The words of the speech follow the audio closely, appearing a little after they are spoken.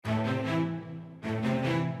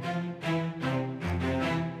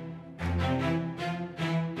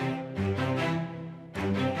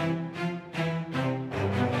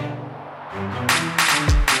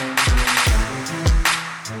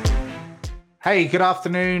Hey, good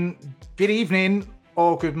afternoon, good evening,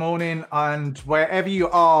 or good morning, and wherever you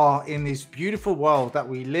are in this beautiful world that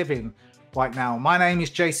we live in right now. My name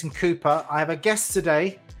is Jason Cooper. I have a guest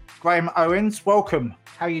today, Graham Owens. Welcome.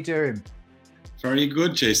 How are you doing? Very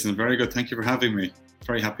good, Jason. Very good. Thank you for having me.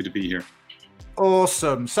 Very happy to be here.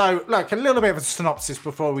 Awesome. So, look, a little bit of a synopsis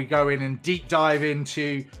before we go in and deep dive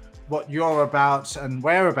into what you're about and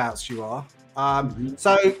whereabouts you are.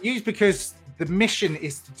 So, use because the mission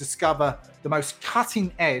is to discover the most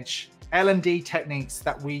cutting edge L&D techniques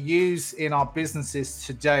that we use in our businesses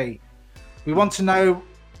today. We want to know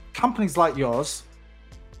companies like yours,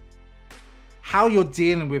 how you're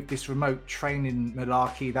dealing with this remote training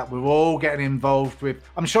malarkey that we're all getting involved with.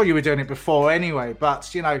 I'm sure you were doing it before anyway,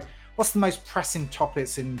 but what's the most pressing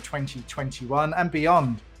topics in 2021 and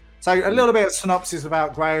beyond? So a little bit of synopsis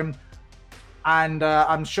about Graham, and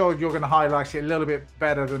I'm sure you're going to highlight it a little bit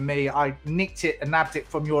better than me. I nicked it and nabbed it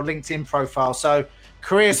from your LinkedIn profile. So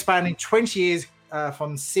career spanning 20 years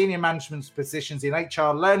from senior management positions in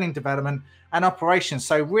HR, learning development, and operations.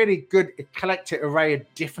 So really good eclectic array of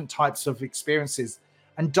different types of experiences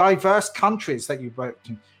and diverse countries that you've worked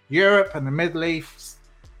in. Europe and the Middle East.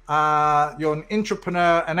 You're an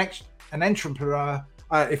entrepreneur, an entrepreneur,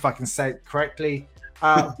 if I can say it correctly.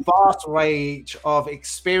 Vast range of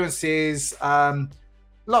experiences,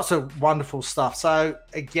 lots of wonderful stuff. So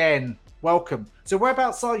again, welcome. So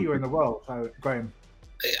whereabouts are you in the world, Graham?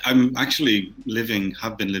 I'm actually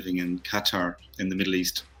have been living in Qatar in the Middle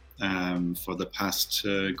East for the past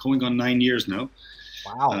going on 9 years now.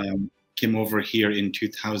 Wow. Came over here in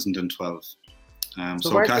 2012. So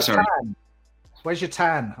Qatar. Where's your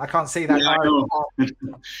tan? I can't see that.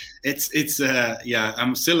 Yeah,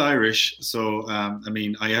 I'm still Irish. So,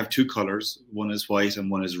 I have two colors. One is white and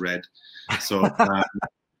one is red. So,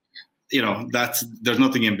 there's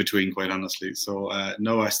nothing in between, quite honestly. So,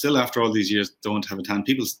 no, I still, after all these years, don't have a tan.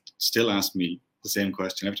 People still ask me the same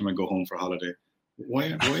question every time I go home for a holiday. Why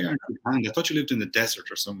aren't you tanned? I thought you lived in the desert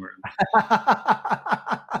or somewhere.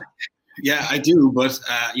 Yeah, I do, but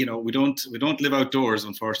we don't live outdoors.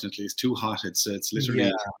 Unfortunately, it's too hot. It's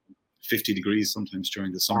literally 50 degrees sometimes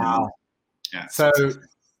during the summer months. Yeah. So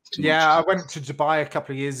I went to Dubai a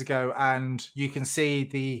couple of years ago, and you can see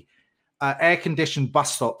the air-conditioned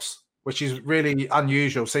bus stops, which is really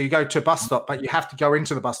unusual. So you go to a bus stop, but you have to go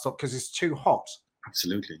into the bus stop because it's too hot.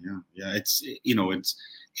 Absolutely, yeah.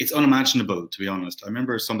 It's unimaginable, to be honest. I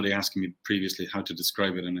remember somebody asking me previously how to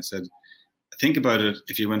describe it, and I said, think about it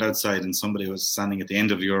if you went outside and somebody was standing at the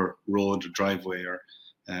end of your road or driveway or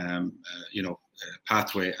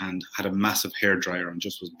pathway and had a massive hairdryer and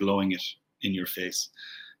just was blowing it in your face.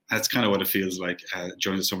 That's kind of what it feels like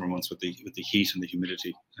during the summer months with the heat and the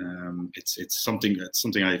humidity. It's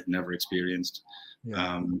something I've never experienced.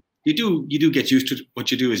 Yeah. You do get used to it.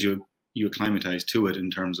 What you do is you acclimatize to it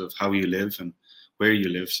in terms of how you live and where you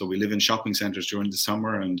live. So we live in shopping centers during the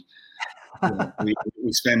summer, and I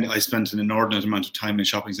spent an inordinate amount of time in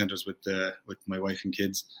shopping centers with my wife and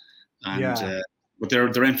kids, and but they're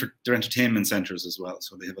entertainment centers as well.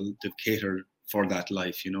 So they've catered for that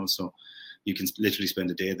life, So you can literally spend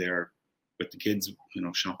a day there with the kids,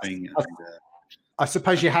 shopping. And, I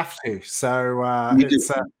suppose you have to. So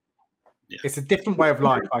it's a different way of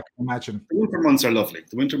life, I can imagine. The winter months are lovely.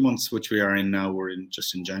 The winter months, which we are in now, we're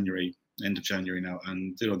just in January, end of January now,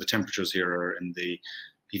 and the temperatures here are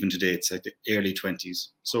even today, it's like the early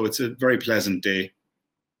 20s. So it's a very pleasant day.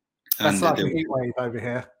 That's like a heat wave over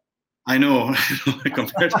here. I know.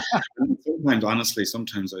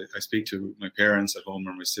 Sometimes I speak to my parents at home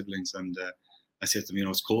or my siblings, and I say to them,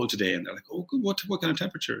 it's cold today. And they're like, oh, good, what kind of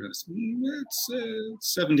temperature? And it's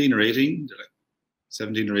 17 or 18. They're like,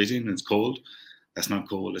 17 or 18, and it's cold. That's not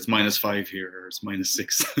cold. It's -5 here, or it's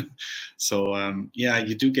 -6. So,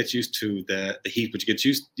 you do get used to the heat, but you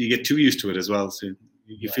get too used to it as well. So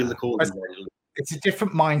you feel the cold. It's a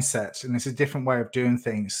different mindset, and it's a different way of doing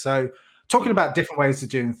things. So, talking about different ways of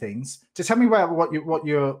doing things, just tell me what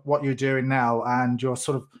you're doing now, and your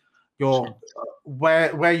sort of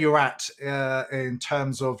where you're at in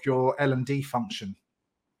terms of your L&D function.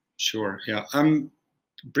 Sure. Yeah.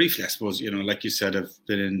 Briefly, I suppose, like you said, I've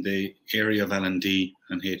been in the area of L&D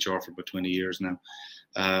and HR for about 20 years now.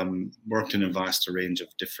 Worked in a vast range of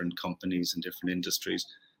different companies and different industries.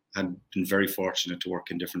 I've been very fortunate to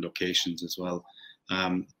work in different locations as well.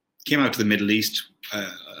 Came out to the Middle East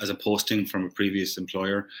as a posting from a previous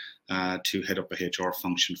employer to head up a HR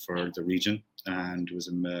function for the region, and it was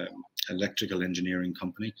an electrical engineering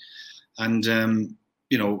company, and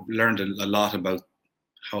learned a lot about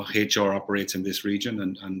how HR operates in this region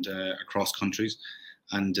and across countries,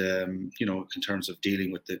 and in terms of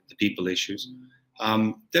dealing with the people issues.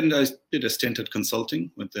 Then I did a stint at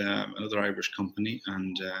consulting with another Irish company,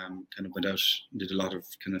 and kind of went out, did a lot of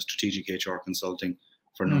kind of strategic HR consulting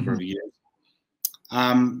for a number of years.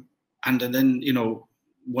 And then,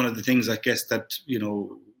 one of the things I guess that,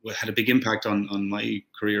 had a big impact on my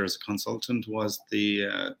career as a consultant was the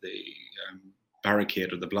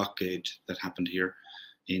barricade or the blockade that happened here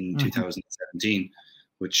in 2017,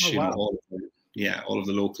 which, all of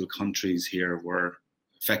the local countries here were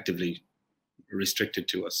effectively restricted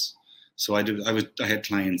to us. So I had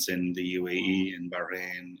clients in the UAE, in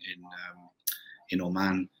Bahrain, in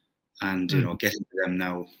Oman, and getting to them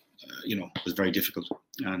now, was very difficult.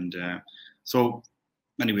 And so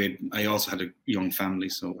anyway, I also had a young family,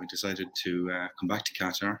 so I decided to come back to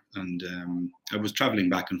Qatar, and I was traveling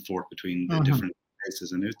back and forth between the different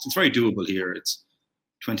places, and it's very doable here. It's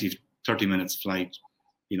 20-30 minutes flight,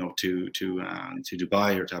 to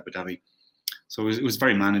Dubai or to Abu Dhabi. So it was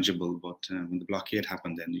very manageable, but when the blockade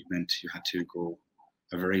happened, then it meant you had to go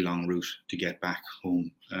a very long route to get back home.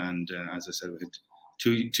 And as I said, we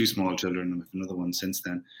had two small children, and with another one since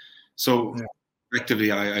then. So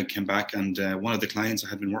effectively, I came back, and one of the clients I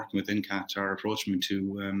had been working with in Qatar approached me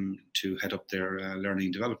to head up their learning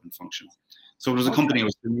and development function. So it was a company I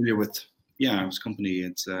was familiar with. Yeah, it was a company.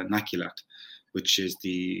 It's Nakilat, which is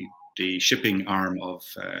the shipping arm of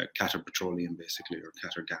Qatar Petroleum, basically, or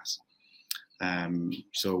Qatar Gas.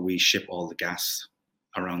 So we ship all the gas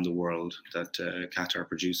around the world that Qatar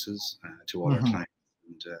produces to all our clients,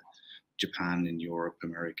 and Japan, in Europe,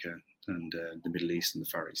 America, and the Middle East and the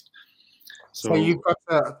Far East. So you've got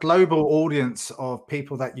a global audience of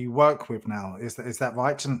people that you work with now. Is that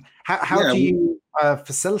right? And how do you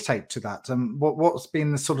facilitate to that? And what's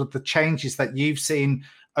been the sort of the changes that you've seen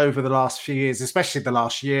over the last few years, especially the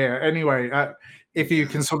last year? Anyway, if you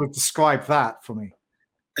can sort of describe that for me.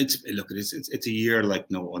 It's a year like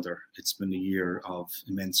no other. It's been a year of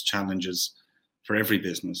immense challenges for every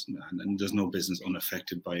business, and there's no business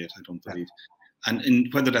unaffected by it, I don't believe.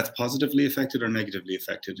 And whether that's positively affected or negatively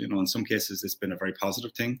affected, in some cases it's been a very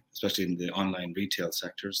positive thing, especially in the online retail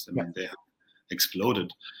sectors. I mean, they have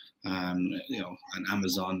exploded, and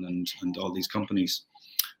Amazon and all these companies.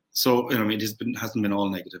 So it hasn't been all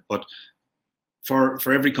negative, but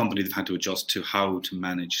for every company, they've had to adjust to how to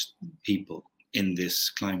manage people in this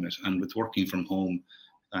climate. And with working from home,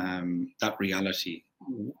 that reality,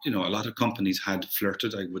 a lot of companies had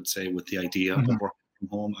flirted, I would say, with the idea of working from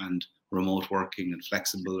home and remote working and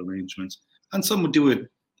flexible arrangements. And some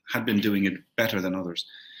had been doing it better than others.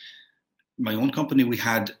 My own company, we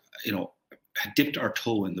had dipped our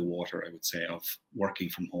toe in the water, I would say, of working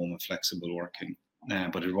from home and flexible working,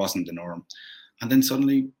 but it wasn't the norm. And then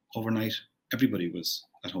suddenly, overnight, everybody was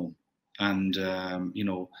at home. And,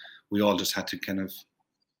 we all just had to kind of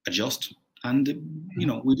adjust, and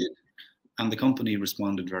we did. And the company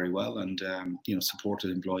responded very well, and supported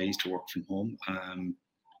employees to work from home,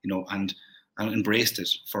 and embraced it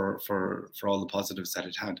for all the positives that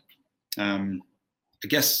it had. I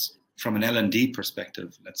guess from an L&D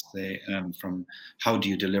perspective, let's say, from how do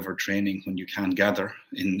you deliver training when you can't gather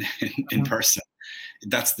in person?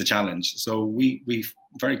 That's the challenge. So we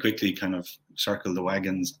very quickly kind of circled the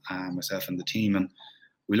wagons, myself and the team, and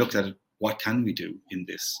we looked at what can we do in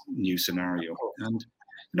this new scenario. And,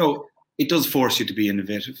 it does force you to be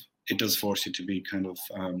innovative. It does force you to be kind of,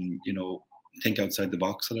 think outside the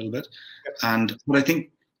box a little bit. But I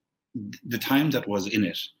think the time that was in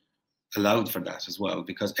it allowed for that as well,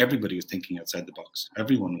 because everybody was thinking outside the box.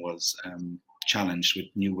 Everyone was challenged with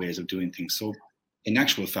new ways of doing things. So in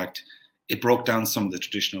actual fact, it broke down some of the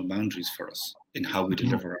traditional boundaries for us in how we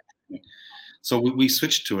deliver our training. So we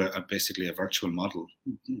switched to basically a virtual model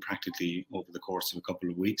practically over the course of a couple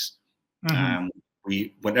of weeks.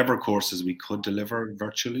 Whatever courses we could deliver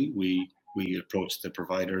virtually, we approached the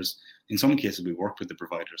providers. In some cases, we worked with the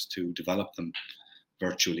providers to develop them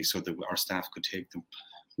virtually so that our staff could take them.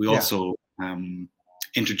 We also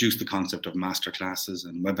introduced the concept of masterclasses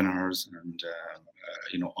and webinars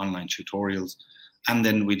and online tutorials. And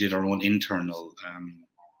then we did our own internal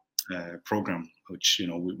program, which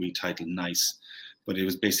we titled NICE, but it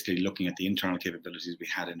was basically looking at the internal capabilities we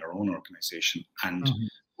had in our own organization and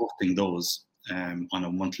posting those on a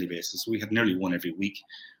monthly basis. We had nearly one every week,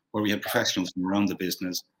 where we had professionals from around the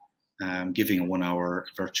business giving a 1-hour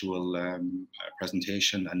virtual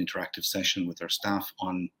presentation and interactive session with our staff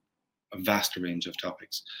on a vast range of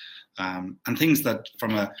topics, and things that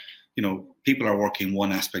from a people are working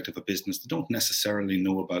one aspect of a business, they don't necessarily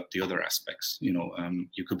know about the other aspects.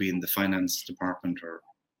 You could be in the finance department or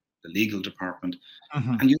the legal department,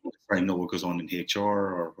 and you don't necessarily know what goes on in HR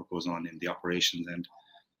or what goes on in the operations end.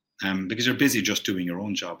 because you're busy just doing your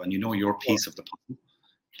own job and you know your piece of the puzzle.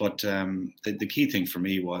 But the key thing for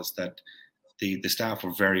me was that the staff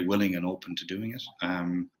were very willing and open to doing it.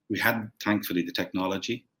 We had, thankfully, the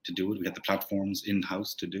technology to do it. We had the platforms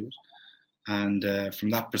in-house to do it. And from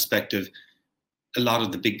that perspective, a lot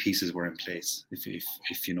of the big pieces were in place,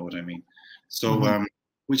 if you know what I mean. So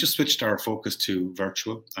we just switched our focus to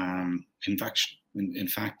virtual. In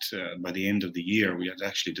fact, by the end of the year, we had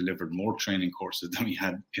actually delivered more training courses than we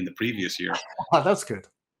had in the previous year. Oh, that's good.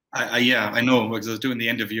 I know, because I was doing the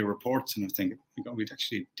end of year reports and I was thinking, we'd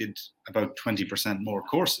actually did about 20% more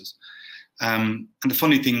courses. And the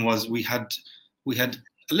funny thing was we had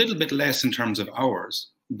a little bit less in terms of hours,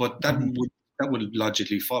 but that would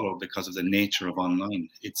logically follow because of the nature of online.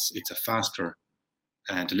 It's a faster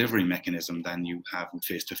delivery mechanism than you have in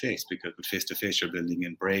face-to-face, because with face-to-face you're building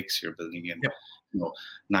in breaks, you're building in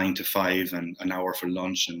 9 to 5 and an hour for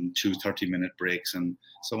lunch and 2 30-minute breaks and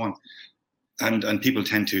so on. And people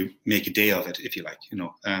tend to make a day of it, if you like,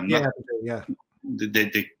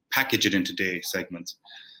 They package it into day segments.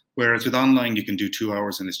 Whereas with online, you can do 2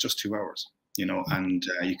 hours and it's just 2 hours, and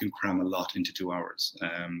you can cram a lot into 2 hours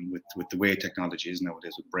with the way technology is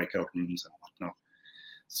nowadays with breakout rooms and whatnot.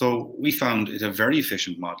 So we found it a very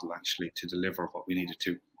efficient model actually to deliver what we needed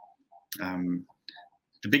to.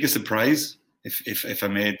 The biggest surprise, if I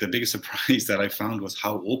may, the biggest surprise that I found was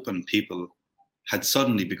how open people had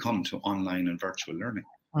suddenly become to online and virtual learning,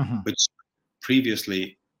 which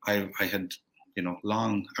previously I had,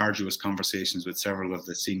 long, arduous conversations with several of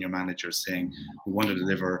the senior managers saying, we want to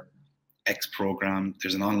deliver X program.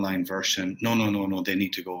 There's an online version. No. They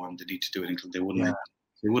need to go and they need to do it.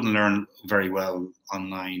 They wouldn't learn very well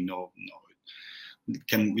online. No.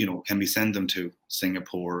 Can we send them to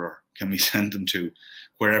Singapore, or can we send them to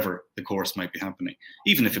wherever the course might be happening,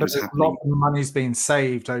 even if it was happening? A lot of money's been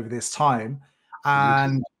saved over this time.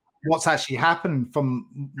 And what's actually happened from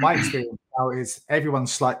my experience now is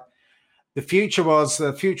everyone's like, the future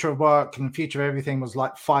of work and the future of everything was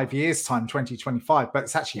like 5 years time, 2025, but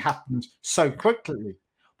it's actually happened so quickly.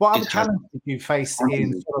 What other challenges did you face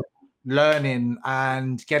in sort of learning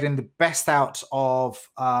and getting the best out of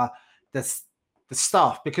the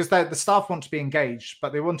staff? Because the staff want to be engaged,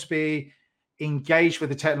 but they want to be engaged with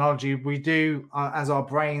the technology. We do, as our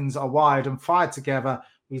brains are wired and fired together,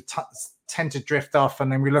 we tend to drift off, and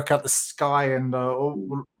then we look at the sky and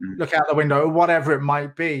look out the window, or whatever it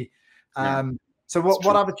might be. So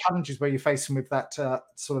what other challenges were you facing with that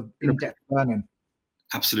sort of in-depth learning?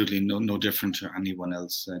 Absolutely no different to anyone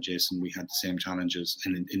else, Jason. We had the same challenges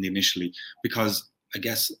in the initially, because I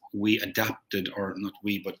guess we adapted, or not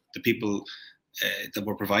we, but the people that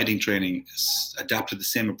were providing training adapted the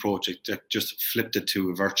same approach, just flipped it to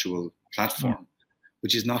a virtual platform,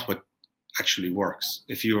 which is not what actually works.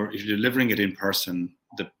 If you're delivering it in person,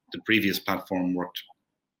 the previous platform worked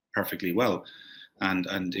perfectly well,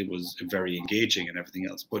 and it was very engaging and everything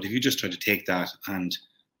else. But if you just try to take that and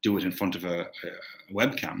do it in front of a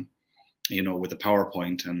webcam, with a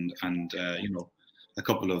PowerPoint and a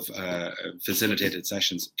couple of facilitated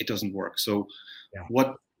sessions, it doesn't work. So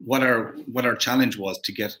what our challenge was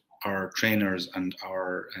to get our trainers and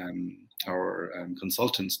our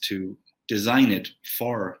consultants to design it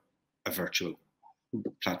for a virtual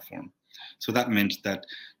platform. So that meant that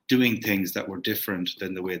doing things that were different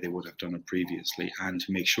than the way they would have done it previously, and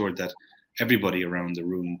to make sure that everybody around the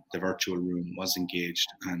room, the virtual room, was engaged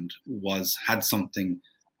and had something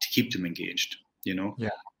to keep them engaged,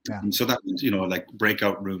 And so that means, like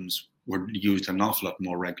breakout rooms were used an awful lot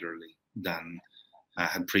more regularly than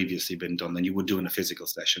had previously been done than you would do in a physical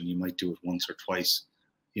session. You might do it once or twice,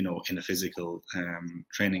 in a physical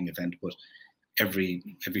training event, but every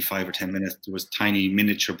 5 or 10 minutes there was tiny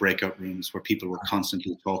miniature breakout rooms where people were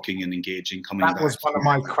constantly talking and engaging, coming back. That was one of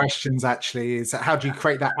my questions actually, is how do you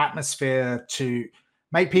create that atmosphere to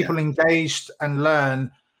make people engaged and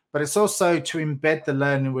learn, but it's also to embed the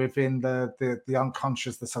learning within the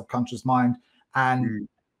unconscious, the subconscious mind. And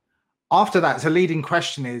after that, the leading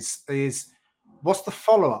question is what's the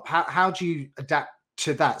follow-up? How do you adapt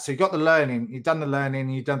to that? So you've got the learning, you've done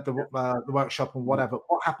the workshop or whatever.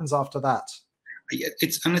 What happens after that?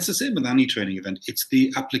 It's the same with any training event. It's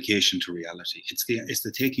the application to reality. It's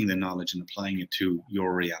the taking the knowledge and applying it to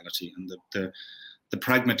your reality. And the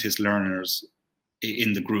pragmatist learners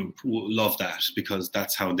in the group love that, because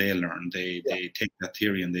that's how they learn. They take that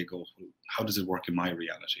theory and they go, how does it work in my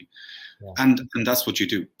reality? Yeah. And that's what you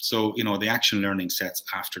do. So, the action learning sets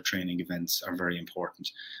after training events are very important.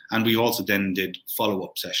 And we also then did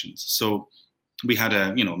follow-up sessions. So we had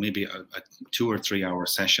maybe a 2 or 3 hour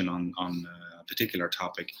session on a particular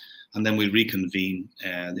topic, and then we'll reconvene,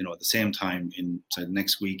 at the same time in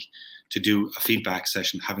next week to do a feedback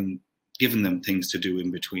session, having given them things to do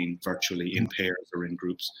in between, virtually in pairs or in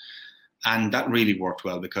groups. And that really worked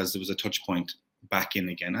well because there was a touch point back in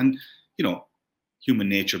again. And, human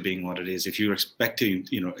nature being what it is, if you're expected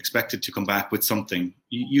to come back with something,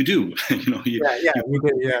 you do, we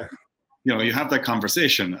do, yeah. You have that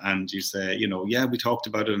conversation and you say, yeah, we talked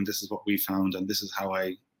about it and this is what we found and this is how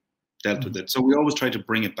I dealt with it. So we always try to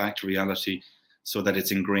bring it back to reality so that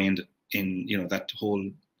it's ingrained in, that whole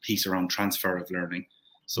piece around transfer of learning.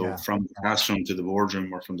 So from the classroom to the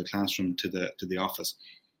boardroom, or from the classroom to the office,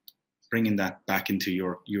 bringing that back into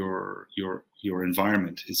your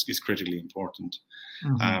environment is critically important.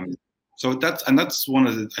 So that's one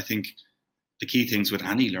of the, I think, the key things with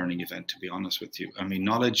any learning event, to be honest with you. I mean,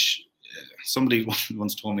 knowledge, somebody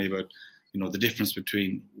once told me about, the difference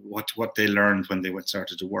between what they learned when they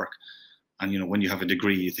started to work. And, when you have a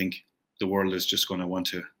degree, you think the world is just going to want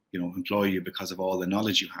to, employ you because of all the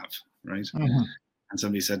knowledge you have, right? And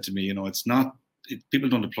somebody said to me, it's not, people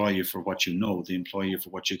don't employ you for what you know, they employ you for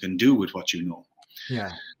what you can do with what you know.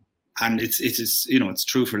 Yeah. And it's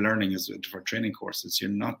true for learning as for training courses.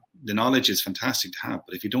 The knowledge is fantastic to have,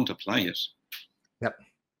 but if you don't apply it,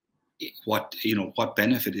 what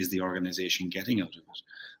benefit is the organization getting out of it?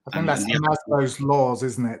 I think that's those laws,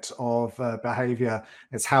 isn't it, of behavior.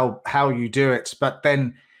 It's how you do it, but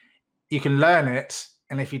then you can learn it,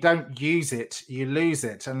 and if you don't use it, you lose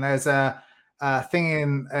it. And there's a thing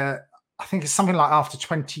in, I think it's something like after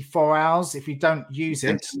 24 hours, if you don't use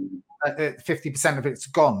it, 50% of it's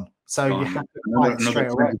gone. So you have to apply it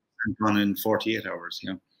straight away. Gone in 48 hours,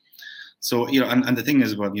 yeah. So, and the thing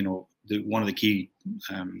is about, one of the key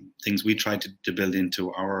things we tried to build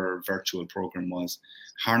into our virtual program was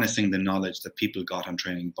harnessing the knowledge that people got on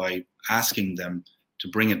training by asking them to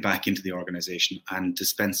bring it back into the organization and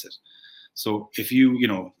dispense it. So if you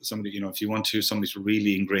want somebody to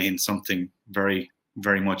really ingrain something very,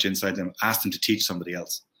 very much inside them, ask them to teach somebody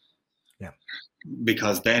else. Yeah.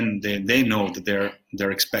 Because then they know that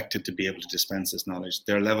they're expected to be able to dispense this knowledge.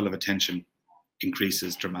 Their level of attention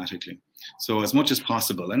increases dramatically. So as much as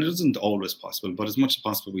possible, and it isn't always possible, but as much as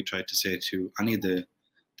possible, we try to say to any of the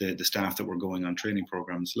staff that were going on training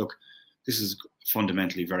programs, look, this is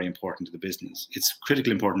fundamentally very important to the business. It's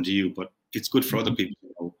critically important to you, but it's good for other people to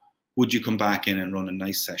know. Would you come back in and run a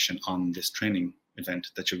nice session on this training event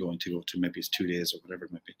that you're going to go to? Maybe it's 2 days or whatever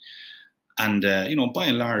it might be. And, by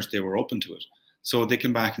and large, they were open to it. So they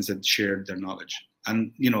came back and shared their knowledge.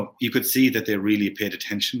 And, you could see that they really paid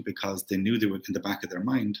attention because they knew they were in the back of their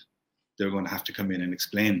mind, they were going to have to come in and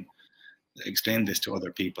explain this to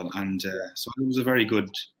other people. And so it was a very good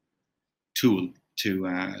tool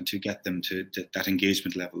to get them to that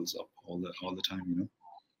engagement levels up all the time,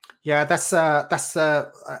 Yeah, that's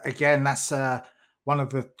again, that's one of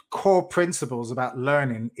the core principles about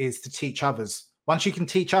learning is to teach others. Once you can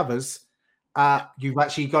teach others, you've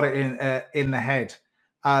actually got it in the head.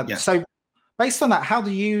 So based on that, how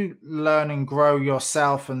do you learn and grow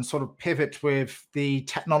yourself and sort of pivot with the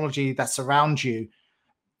technology that's around you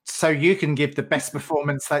so you can give the best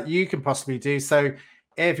performance that you can possibly do so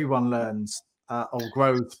everyone learns or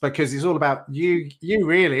grows? Because it's all about you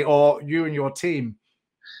really, or you and your team.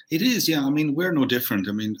 It is, yeah. I mean, we're no different.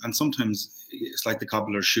 I mean, and sometimes it's like the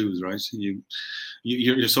cobbler's shoes, right?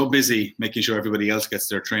 You're so busy making sure everybody else gets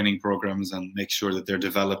their training programs and make sure that they're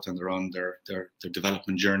developed and they're on their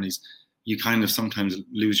development journeys. You kind of sometimes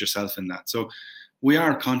lose yourself in that. So we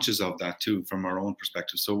are conscious of that too, from our own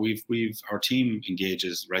perspective. So our team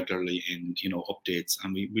engages regularly in updates,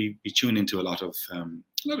 and we tune into a lot of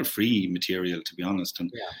free material, to be honest,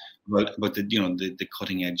 and but the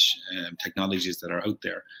cutting edge technologies that are out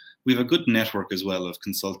there. We have a good network as well of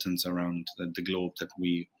consultants around the globe that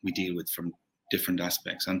we deal with from different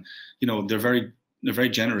aspects, and they're very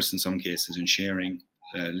generous in some cases in sharing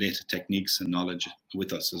latest techniques and knowledge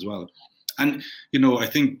with us as well. And I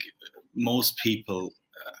think most people,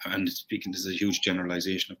 and speaking, this is a huge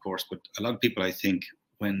generalization, of course, but a lot of people, I think,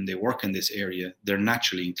 when they work in this area, they're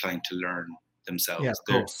naturally inclined to learn themselves. Yeah, of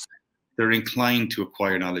course. They're inclined to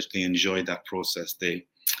acquire knowledge. They enjoy that process. They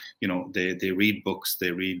read books.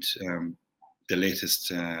 They read the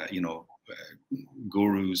latest,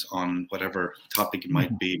 gurus on whatever topic it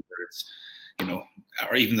might be. Whether it's,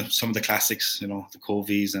 or even some of the classics, the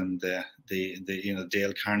Coveys and the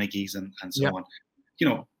Dale Carnegies and so on.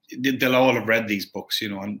 They'll all have read these books,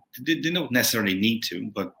 and they don't necessarily need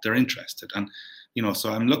to, but they're interested. And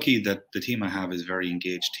so I'm lucky that the team I have is a very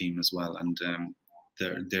engaged team as well, and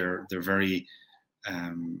they're very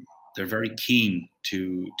keen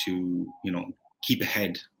to keep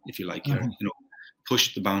ahead, if you like,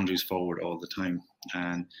 push the boundaries forward all the time.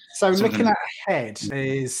 And so looking ahead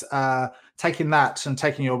is taking that and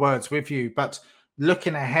taking your words with you, but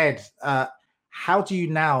looking ahead, how do you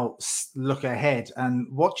now look ahead, and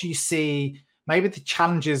what do you see, maybe the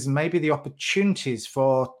challenges, maybe the opportunities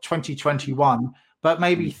for 2021, but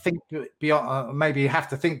maybe think beyond, maybe you have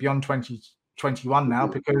to think beyond 2021 now,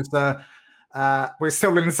 because we're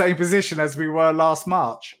still in the same position as we were last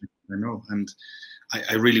March. I know, and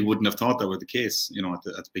I really wouldn't have thought that were the case. You know, at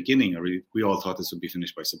the beginning, we all thought this would be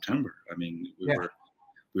finished by September. I mean, we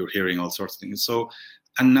were hearing all sorts of things. So,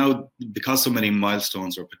 and now because so many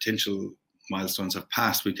milestones or potential milestones have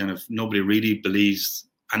passed, nobody really believes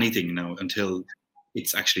anything now until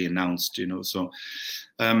it's actually announced. You know, so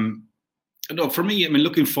no, for me, I mean,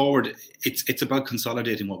 looking forward, it's about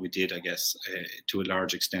consolidating what we did, I guess, to a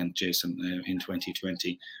large extent, Jason, in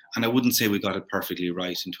 2020. And I wouldn't say we got it perfectly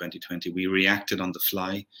right in 2020. We reacted on the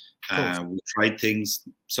fly. We tried things.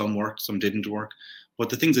 Some worked, some didn't work. But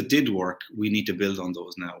the things that did work, we need to build on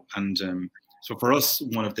those now. And so for us,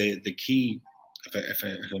 one of the key, if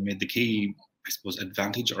I made the key, I suppose,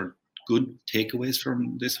 advantage or good takeaways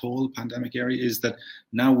from this whole pandemic area is that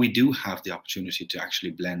now we do have the opportunity to actually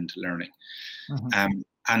blend learning.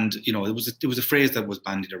 And you know, it was a phrase that was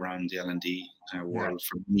bandied around the L&D world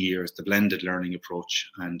for many years, the blended learning approach.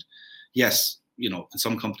 And yes, you know,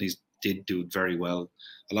 some companies did do it very well.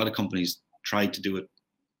 A lot of companies tried to do it,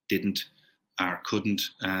 didn't or couldn't,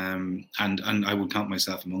 and I would count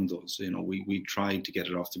myself among those. You know, we tried to get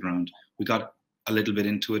it off the ground. We got a little bit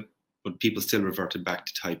into it, but people still reverted back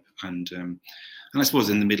to type. And I suppose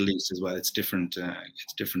in the Middle East as well, it's different.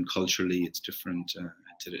 It's different culturally. It's different.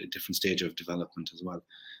 It's a different stage of development as well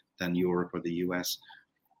than Europe or the US.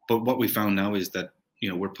 But what we found now is that, you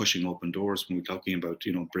know, we're pushing open doors when we're talking about,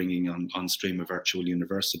 you know, bringing on stream a virtual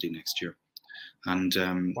university next year. And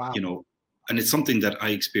you know, and it's something that I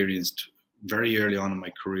experienced very early on in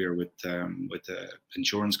my career with an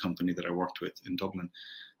insurance company that I worked with in Dublin,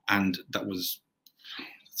 and that was,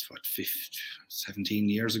 that's what, 17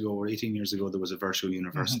 years ago or 18 years ago, there was a virtual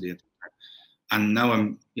university at the time. And now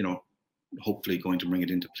I'm, you know, hopefully going to bring it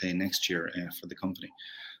into play next year for the company.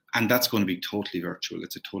 And that's going to be totally virtual.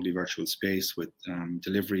 It's a totally virtual space with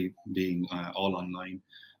delivery being all online,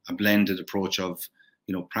 a blended approach of,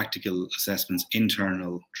 you know, practical assessments,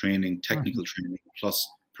 internal training, technical training, plus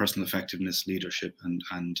personal effectiveness, leadership,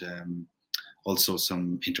 and also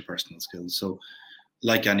some interpersonal skills. So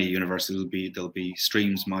like any university, there'll be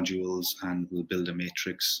streams, modules, and we'll build a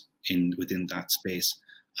matrix within that space.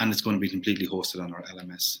 And it's going to be completely hosted on our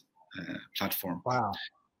LMS platform. Wow.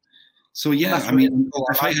 So yeah, that's, I mean,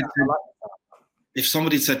 really cool. If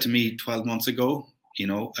somebody said to me 12 months ago, you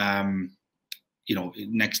know,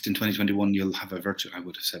 next in 2021 you'll have a virtual, I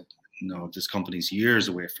would have said, no, this company's years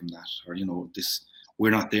away from that, or, you know, we're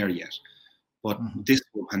not there yet. But this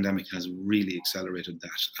whole pandemic has really accelerated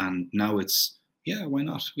that, and now it's, yeah, why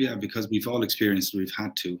not? Yeah, because we've all experienced it, we've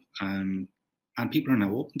had to, and people are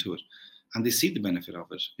now open to it, and they see the benefit of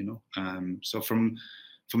it, you know. So from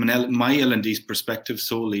my L&D's perspective,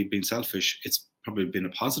 solely being selfish, it's probably been a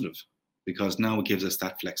positive, because now it gives us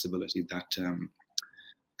that flexibility,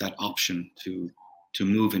 that option to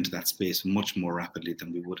move into that space much more rapidly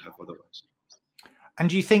than we would have otherwise. And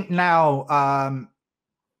do you think now,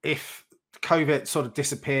 if COVID sort of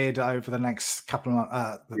disappeared over the next couple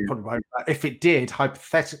of probably, if it did,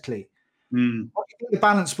 hypothetically, what do you think the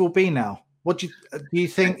balance will be now? What do you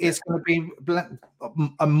think it's going to be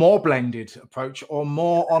a more blended approach, or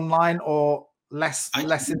more online, or less in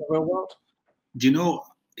the real world? Do you know,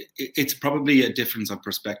 it's probably a difference of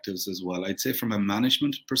perspectives as well. I'd say from a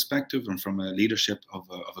management perspective and from a leadership of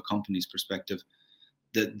a company's perspective,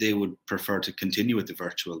 that they would prefer to continue with the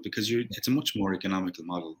virtual, because it's a much more economical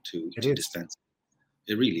model to dispense.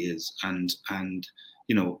 It really is. And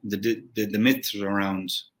you know, the myths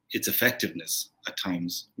around its effectiveness at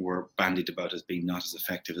times were bandied about as being not as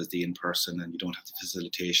effective as the in-person, and you don't have the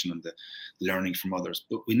facilitation and the learning from others.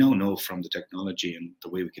 But we now know from the technology and the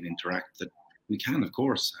way we can interact that we can, of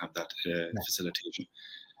course, have that facilitation.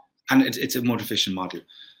 And it's a more efficient model.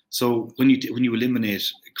 So when you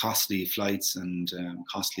eliminate costly flights and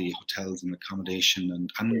costly hotels and accommodation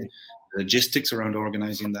and logistics around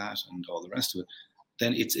organizing that and all the rest of it,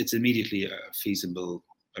 then it's immediately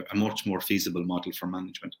a much more feasible model for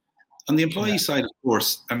management. On the employee side, of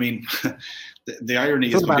course, I mean, the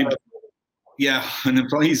irony is, when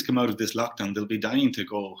employees come out of this lockdown, they'll be dying to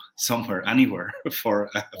go somewhere, anywhere for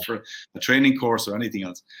a training course or anything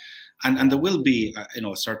else, and there will be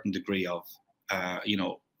a certain degree of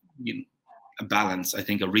a balance, I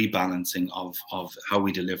think a rebalancing of how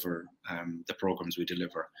we deliver the programs we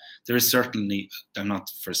deliver. There is certainly, I'm not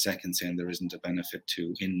for a second saying there isn't a benefit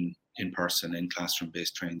to in person, in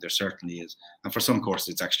classroom-based training. There certainly is. And for some courses,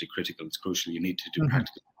 it's actually critical. It's crucial. You need to do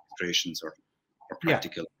practical demonstrations or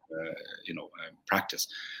practical, practice.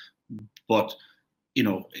 But,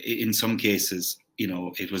 in some cases,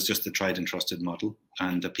 it was just the tried and trusted model,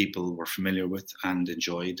 and that people were familiar with and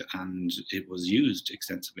enjoyed, and it was used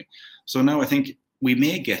extensively. So now I think we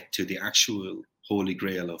may get to the actual holy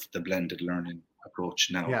grail of the blended learning approach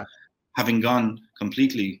now. Yeah. Having gone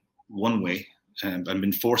completely one way and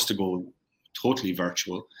been forced to go totally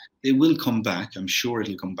virtual, they will come back. I'm sure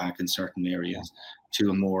it'll come back in certain areas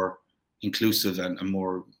to a more inclusive and a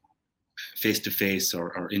more face-to-face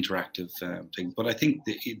or interactive thing. But I think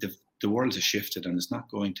the world has shifted, and it's not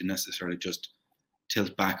going to necessarily just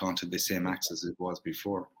tilt back onto the same axis it was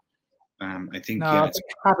before. I think, habits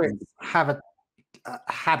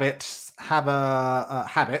have a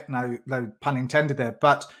habit. No pun intended there.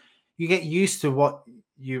 But you get used to what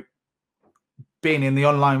you been in the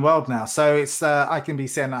online world now. So it's I can be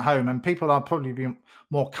sitting at home, and people are probably being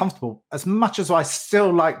more comfortable. As much as I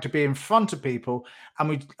still like to be in front of people,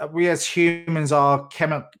 and we as humans are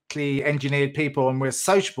chemically engineered people, and we're a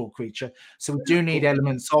sociable creature, so we do need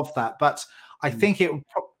elements of that. But I think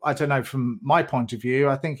I don't know, from my point of view,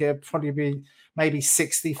 I think it'd probably be maybe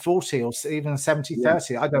 60-40 or even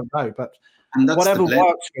 70-30. I don't know, but whatever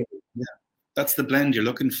works for you. Yeah. That's the blend you're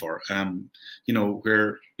looking for.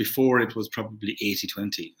 Where before it was probably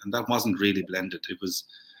 80-20, and that wasn't really blended. It was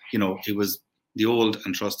the old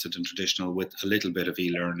and trusted and traditional with a little bit of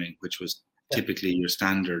e-learning, which was typically your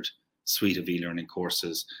standard suite of e-learning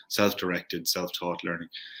courses, self-directed, self-taught learning.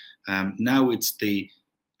 Now it's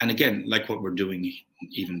and again, like what we're doing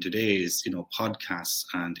even today is, podcasts,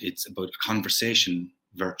 and it's about a conversation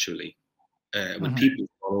virtually with people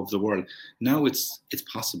all over the world. Now it's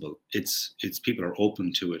possible. It's people are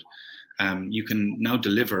open to it. You can now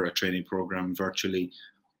deliver a training program virtually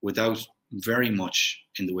without very much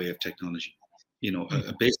in the way of technology.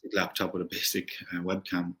 A basic laptop with a basic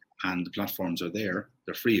webcam, and the platforms are there.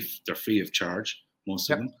 They're free of charge, most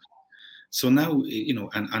of them. So now,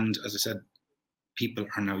 and as I said, people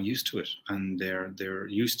are now used to it, and they're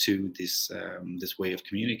used to this way of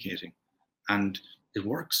communicating, and it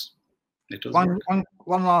works. It does work.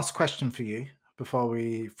 One last question for you before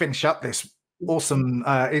we finish up this awesome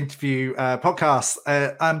interview podcast.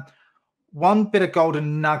 One bit of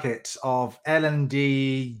golden nugget of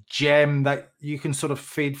L&D gem that you can sort of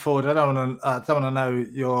feed forward. I don't want to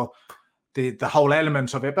know the whole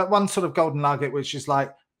element of it, but one sort of golden nugget which is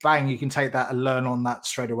like, bang, you can take that and learn on that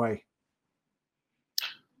straight away.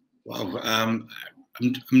 Wow.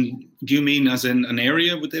 Do you mean as in an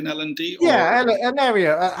area within L&D? Yeah, an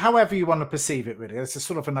area, however you want to perceive it, really. It's a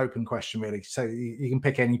sort of an open question, really. So you can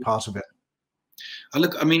pick any part of it.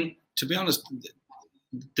 Look, I mean, to be honest,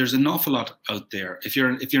 there's an awful lot out there. If you're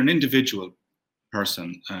an individual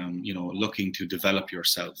person, looking to develop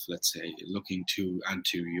yourself, let's say, looking to add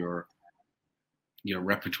to your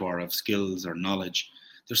repertoire of skills or knowledge,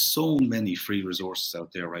 there's so many free resources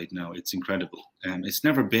out there right now. It's incredible. It's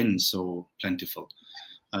never been so plentiful.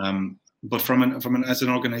 But as an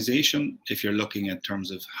organization, if you're looking at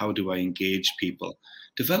terms of how do I engage people,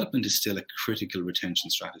 development is still a critical retention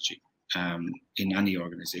strategy in any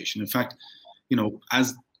organization. In fact,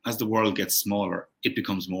 as the world gets smaller, it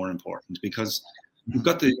becomes more important, because you've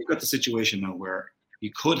got the situation now where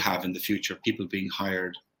you could have in the future people being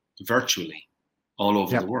hired virtually all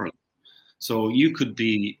over the world. So you could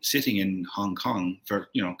be sitting in Hong Kong,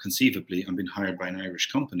 conceivably, and being hired by an Irish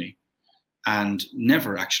company, and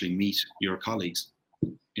never actually meet your colleagues,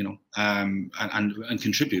 and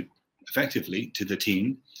contribute effectively to the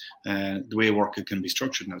team, the way work can be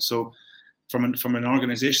structured now. So from an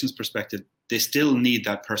organization's perspective, they still need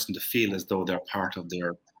that person to feel as though they're part of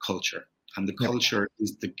their culture. And the culture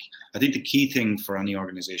is I think the key thing for any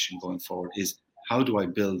organization going forward is, how do I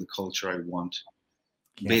build the culture I want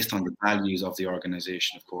based on the values of the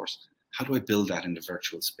organization, of course? How do I build that in the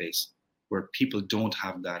virtual space where people don't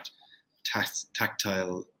have that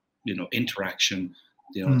tactile, interaction,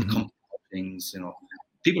 the company things,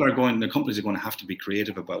 the companies are going to have to be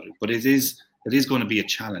creative about it, but it is going to be a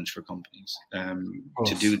challenge for companies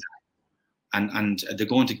to do that. And they're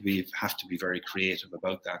going to have to be very creative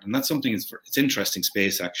about that. And that's something, it's interesting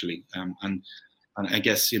space, actually. And I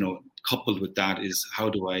guess, coupled with that is, how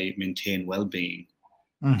do I maintain well-being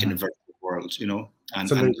in a virtual world,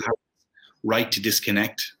 and right to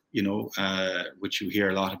disconnect, which you hear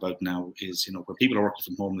a lot about now, is, where people are working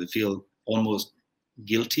from home, they feel almost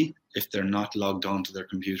guilty if they're not logged on to their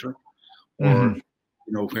computer,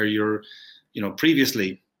 or where you're,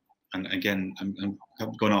 previously, and again, I'm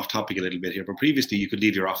going off topic a little bit here, but previously you could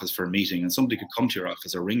leave your office for a meeting and somebody could come to your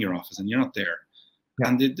office or ring your office and you're not there. Yeah.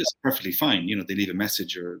 And this is perfectly fine. They leave a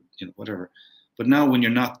message or, whatever. But now when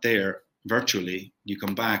you're not there virtually, you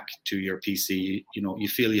come back to your PC, you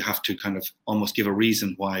feel you have to kind of almost give a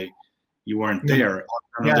reason why you weren't there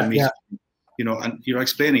on another meeting, and you're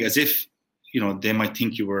explaining as if, they might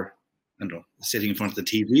think you were, I don't know, sitting in front of the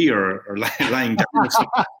TV or lying down or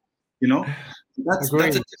something,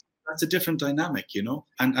 that's a different dynamic, and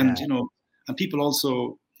people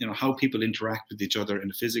also, how people interact with each other in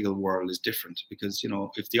the physical world is different because,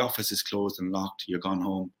 if the office is closed and locked, you're gone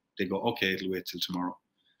home, they go, okay, it'll wait till tomorrow.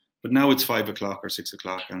 But now it's 5 o'clock or 6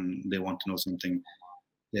 o'clock and they want to know something.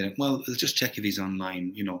 Yeah, well, they'll just check if he's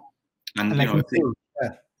online, and and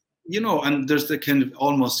there's the kind of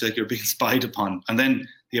almost like you're being spied upon, and then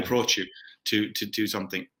they approach you to do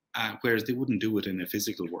something, whereas they wouldn't do it in a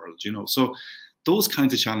physical world, So those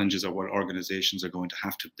kinds of challenges are what organizations are going to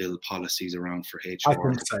have to build policies around for HR. I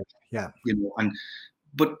think so, yeah.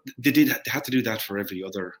 But they had to do that for every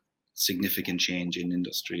other significant change in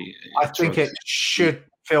industry. I think it should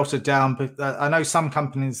filter down, but I know some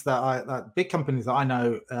companies big companies that I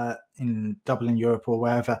know in Dublin, Europe, or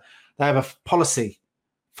wherever, they have a policy: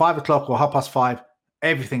 5 o'clock or 5:30,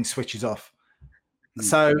 everything switches off.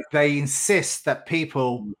 So they insist that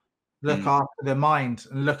people look after their mind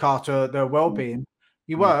and look after their well-being.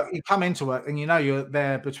 You come into work and you're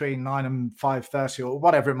there between 9 and 5:30 or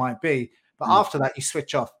whatever it might be. But after that, you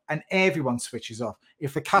switch off and everyone switches off.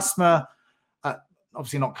 If the customer,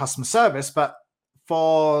 obviously not customer service, but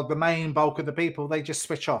for the main bulk of the people, they just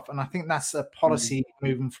switch off. And I think that's a policy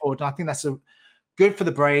moving forward. And I think that's good for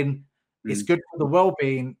the brain. It's good for the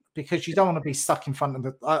well-being because you don't want to be stuck in front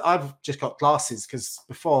of I've just got glasses because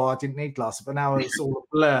before I didn't need glasses, but now it's all a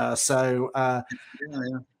blur. So,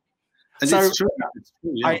 And so it's true.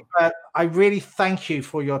 Yeah. I really thank you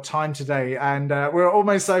for your time today, and we're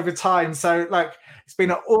almost over time. So, it's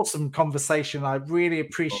been an awesome conversation. I really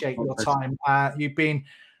appreciate your time. You've been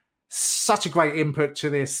such a great input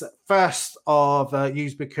to this first of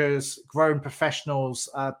Use Because Growing Professionals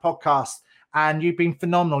podcast, and you've been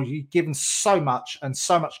phenomenal. You've given so much and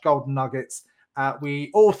so much golden nuggets.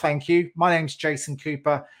 We all thank you. My name's Jason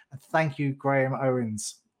Cooper, and thank you, Graham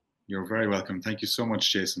Owens. You're very welcome. Thank you so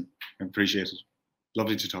much, Jason. I appreciate it.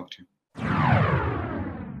 Lovely to talk to you.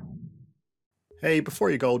 Hey, before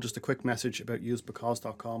you go, just a quick message about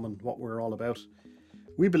usebecause.com and what we're all about.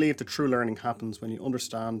 We believe that true learning happens when you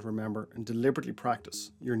understand, remember, and deliberately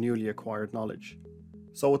practice your newly acquired knowledge.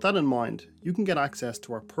 So with that in mind, you can get access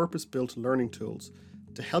to our purpose-built learning tools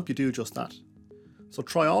to help you do just that. So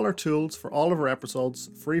try all our tools for all of our episodes,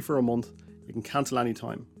 free for a month. You can cancel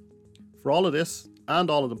anytime. For all of this, and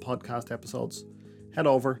all of the podcast episodes, head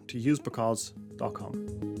over to usebecause.com.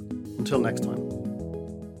 Until next time.